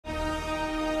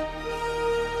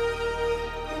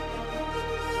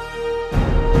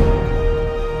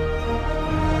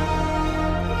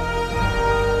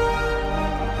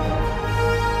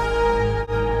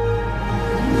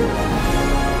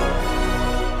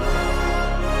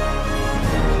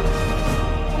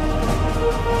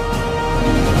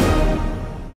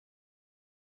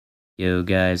Yo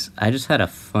guys, I just had a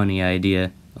funny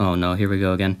idea. Oh no, here we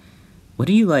go again. What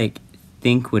do you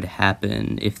think would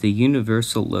happen if the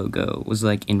Universal logo was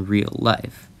in real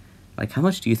life? How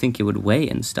much do you think it would weigh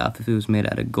and stuff if it was made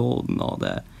out of gold and all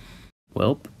that?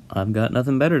 Welp, I've got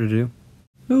nothing better to do.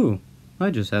 Ooh, I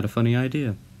just had a funny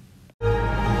idea.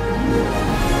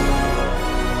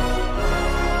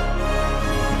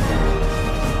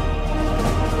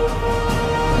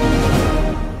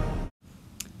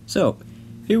 So,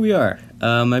 here we are.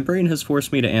 My brain has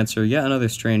forced me to answer yet another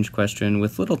strange question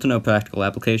with little to no practical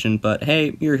application, but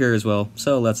hey, you're here as well,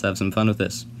 so let's have some fun with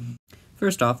this.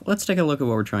 First off, let's take a look at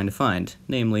what we're trying to find,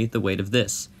 namely the weight of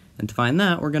this. And to find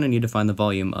that, we're going to need to find the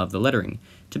volume of the lettering.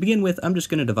 To begin with, I'm just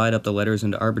going to divide up the letters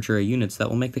into arbitrary units that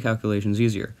will make the calculations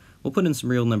easier. We'll put in some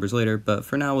real numbers later, but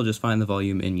for now we'll just find the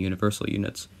volume in universal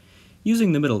units.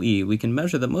 Using the middle E, we can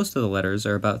measure that most of the letters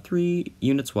are about 3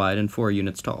 units wide and 4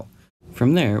 units tall.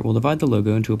 From there, we'll divide the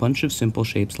logo into a bunch of simple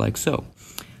shapes like so.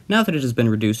 Now that it has been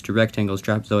reduced to rectangles,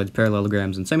 trapezoids,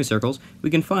 parallelograms, and semicircles, we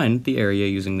can find the area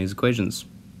using these equations.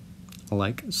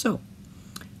 Like so.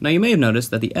 Now you may have noticed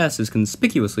that the S is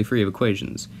conspicuously free of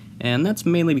equations, and that's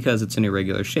mainly because it's an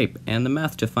irregular shape, and the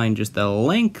math to find just the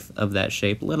length of that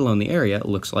shape, let alone the area,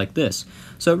 looks like this.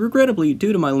 So regrettably,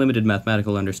 due to my limited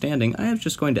mathematical understanding, I am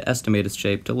just going to estimate its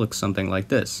shape to look something like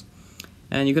this.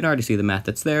 And you can already see the math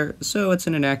that's there, so it's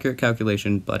an inaccurate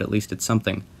calculation, but at least it's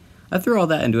something. I threw all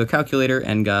that into a calculator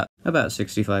and got about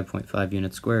 65.5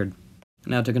 units squared.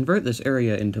 Now to convert this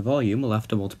area into volume, we'll have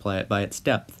to multiply it by its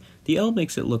depth. The L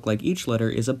makes it look like each letter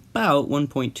is about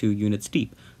 1.2 units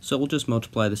deep, so we'll just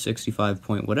multiply the 65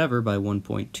 point whatever by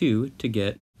 1.2 to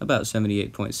get about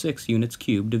 78.6 units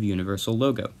cubed of universal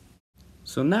logo.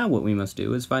 So now what we must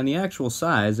do is find the actual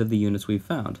size of the units we've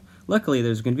found. Luckily,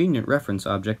 there's a convenient reference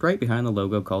object right behind the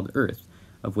logo called Earth,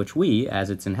 of which we, as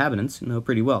its inhabitants, know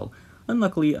pretty well.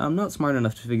 Unluckily, I'm not smart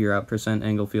enough to figure out percent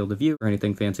angle field of view or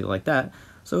anything fancy like that,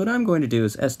 so what I'm going to do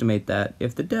is estimate that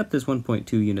if the depth is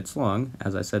 1.2 units long,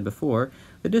 as I said before,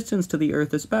 the distance to the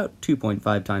Earth is about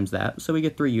 2.5 times that, so we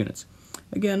get 3 units.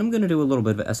 Again, I'm going to do a little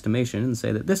bit of estimation and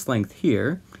say that this length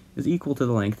here is equal to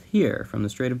the length here, from the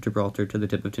Strait of Gibraltar to the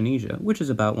tip of Tunisia, which is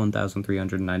about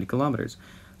 1,390 kilometers.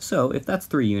 So, if that's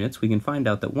 3 units, we can find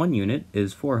out that 1 unit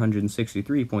is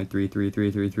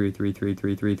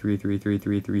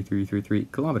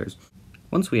 463.333333333333333333 kilometers.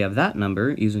 Once we have that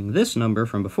number, using this number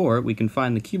from before, we can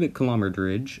find the cubic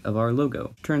kilometerage of our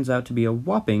logo. Turns out to be a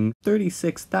whopping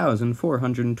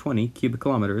 36,420 cubic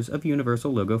kilometers of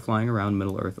universal logo flying around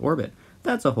Middle Earth orbit.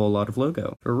 That's a whole lot of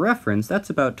logo. For reference,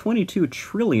 that's about 22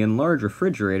 trillion large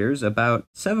refrigerators, about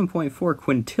 7.4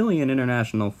 quintillion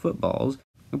international footballs,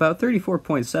 about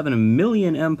 34.7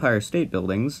 million Empire State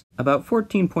Buildings, about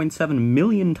 14.7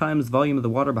 million times the volume of the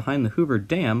water behind the Hoover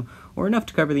Dam, or enough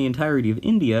to cover the entirety of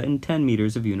India in 10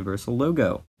 meters of universal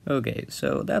logo. Okay,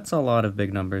 so that's a lot of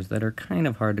big numbers that are kind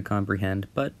of hard to comprehend,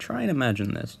 but try and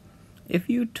imagine this. If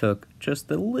you took just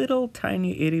the little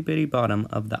tiny itty-bitty bottom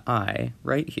of the eye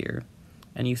right here,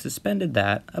 and you suspended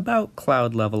that about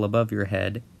cloud level above your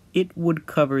head, it would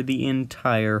cover the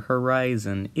entire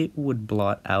horizon. It would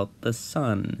blot out the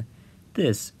sun.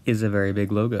 This is a very big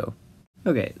logo.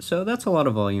 Okay, so that's a lot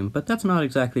of volume, but that's not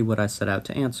exactly what I set out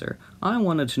to answer. I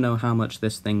wanted to know how much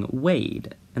this thing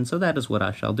weighed, and so that is what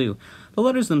I shall do. The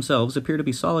letters themselves appear to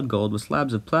be solid gold with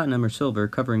slabs of platinum or silver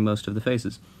covering most of the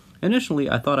faces. Initially,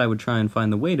 I thought I would try and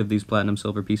find the weight of these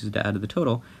platinum-silver pieces to add to the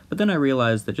total, but then I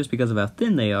realized that just because of how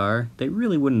thin they are, they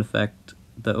really wouldn't affect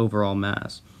the overall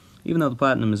mass. Even though the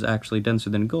platinum is actually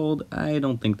denser than gold, I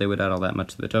don't think they would add all that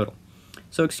much to the total.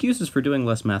 So excuses for doing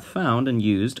less math found and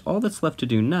used, all that's left to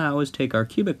do now is take our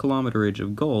cubic kilometerage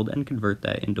of gold and convert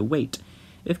that into weight.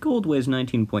 If gold weighs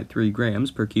 19.3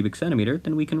 grams per cubic centimeter,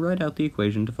 then we can write out the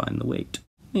equation to find the weight.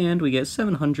 And we get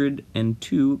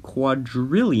 702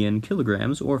 quadrillion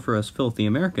kilograms, or for us filthy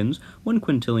Americans,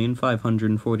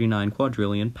 1,549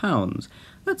 quadrillion pounds.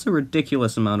 That's a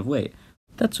ridiculous amount of weight.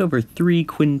 That's over 3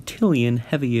 quintillion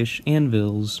heavy-ish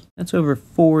anvils. That's over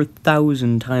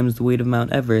 4,000 times the weight of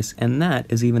Mount Everest, and that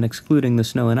is even excluding the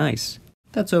snow and ice.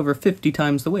 That's over 50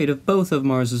 times the weight of both of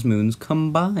Mars's moons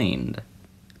combined.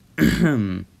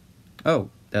 Oh,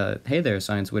 hey there,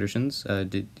 Science Widdershins.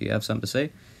 Do you have something to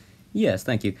say? Yes,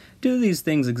 thank you. Due to these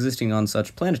things existing on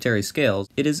such planetary scales,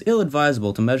 it is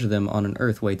ill-advisable to measure them on an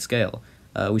Earth weight scale.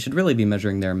 We should really be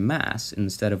measuring their mass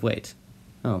instead of weight.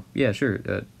 Oh, yeah, sure.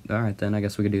 Alright then, I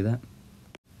guess we could do that.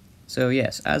 So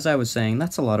yes, as I was saying,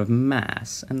 that's a lot of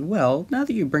mass. And well, now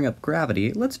that you bring up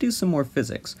gravity, let's do some more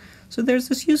physics. So there's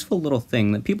this useful little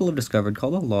thing that people have discovered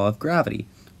called the law of gravity.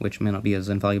 which may not be as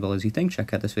invaluable as you think.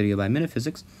 Check out this video by Minute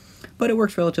Physics. But it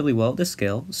works relatively well at this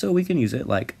scale, so we can use it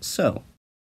like so.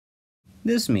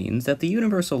 This means that the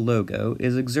universal logo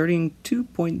is exerting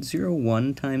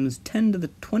 2.01 times 10 to the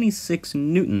 26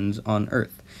 newtons on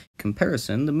Earth. In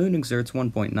comparison, the moon exerts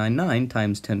 1.99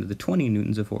 times 10 to the 20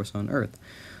 newtons of force on Earth.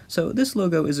 So this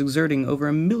logo is exerting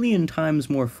over 1,000,000 times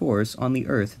more force on the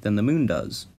Earth than the moon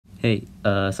does. Hey,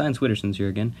 Science Wittersons here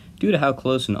again. Due to how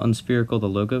close and unspherical the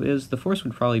logo is, the force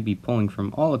would probably be pulling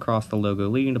from all across the logo,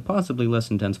 leading to possibly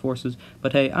less intense forces,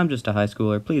 but hey, I'm just a high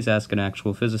schooler. Please ask an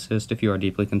actual physicist if you are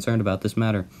deeply concerned about this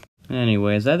matter.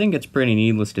 Anyways, I think it's pretty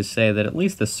needless to say that at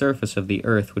least the surface of the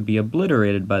Earth would be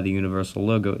obliterated by the universal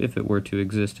logo if it were to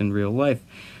exist in real life.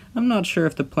 I'm not sure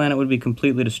if the planet would be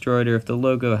completely destroyed or if the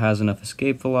logo has enough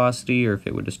escape velocity, or if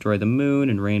it would destroy the moon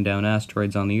and rain down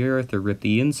asteroids on the Earth, or rip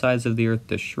the insides of the Earth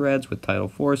to shreds with tidal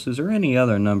forces, or any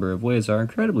other number of ways our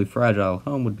incredibly fragile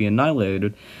home would be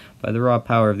annihilated by the raw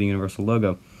power of the universal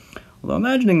logo. Although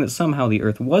imagining that somehow the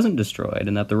Earth wasn't destroyed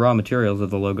and that the raw materials of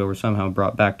the logo were somehow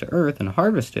brought back to Earth and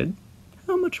harvested,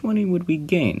 how much money would we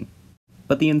gain?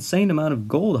 But the insane amount of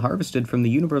gold harvested from the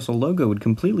universal logo would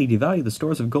completely devalue the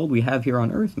stores of gold we have here on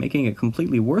Earth, making it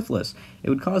completely worthless. It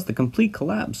would cause the complete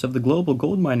collapse of the global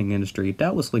gold mining industry,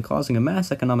 doubtlessly causing a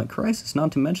mass economic crisis,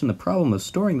 not to mention the problem of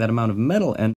storing that amount of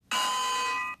metal and...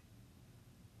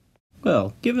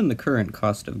 Well, given the current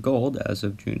cost of gold, as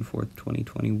of June 4th,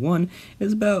 2021,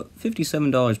 is about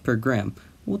 $57 per gram,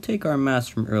 we'll take our mass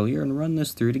from earlier and run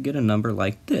this through to get a number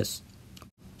like this.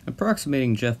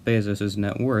 Approximating Jeff Bezos'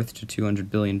 net worth to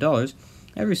 $200 billion,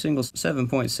 every single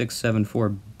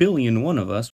 7.674 billion one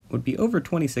of us would be over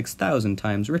 26,000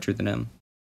 times richer than him.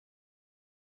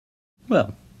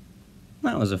 Well,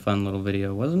 that was a fun little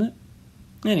video, wasn't it?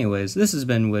 Anyways, this has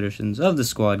been Wittersons of the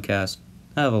Squadcast.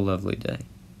 Have a lovely day.